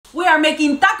We are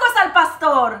making tacos al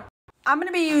pastor. I'm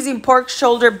gonna be using pork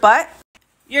shoulder butt.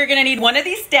 You're gonna need one of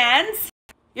these stands.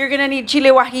 You're gonna need chile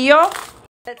guajillo.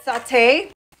 Let's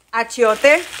saute.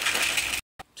 Achiote.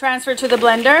 Transfer to the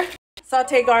blender.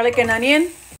 Saute garlic and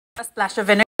onion. A splash of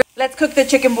vinegar. Let's cook the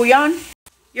chicken bouillon.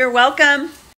 You're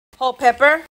welcome. Whole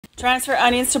pepper. Transfer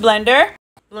onions to blender.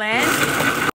 Blend.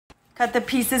 Cut the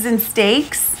pieces in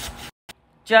steaks.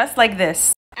 Just like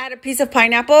this. Add a piece of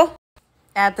pineapple.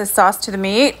 Add the sauce to the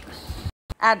meat.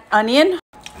 Add onion.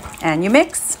 And you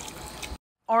mix.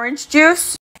 Orange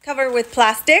juice. Cover with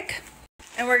plastic.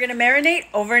 And we're gonna marinate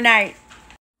overnight.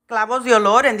 Clavos de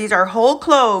olor, and these are whole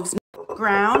cloves.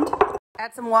 Ground.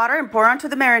 Add some water and pour onto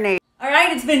the marinade. All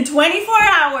right, it's been 24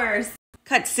 hours.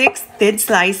 Cut 6 thin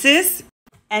slices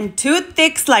and 2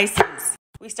 thick slices.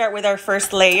 We start with our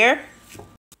first layer.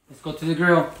 Let's go to the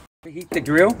grill. Heat the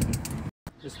grill.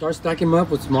 Just start stacking them up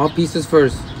with small pieces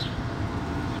first.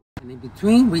 And in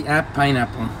between, we add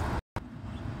pineapple.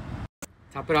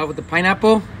 Top it off with the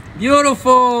pineapple.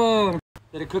 Beautiful!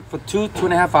 Let it cook for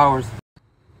 2.5 hours.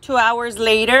 2 hours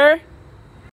later,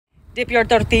 dip your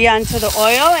tortilla into the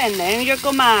oil and then your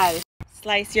comal.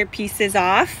 Slice your pieces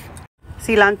off.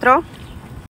 Cilantro,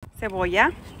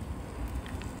 cebolla,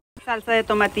 salsa de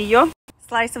tomatillo,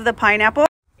 slice of the pineapple.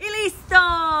 Y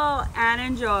listo! And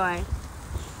enjoy.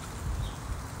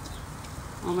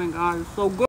 Oh my God, it's so good.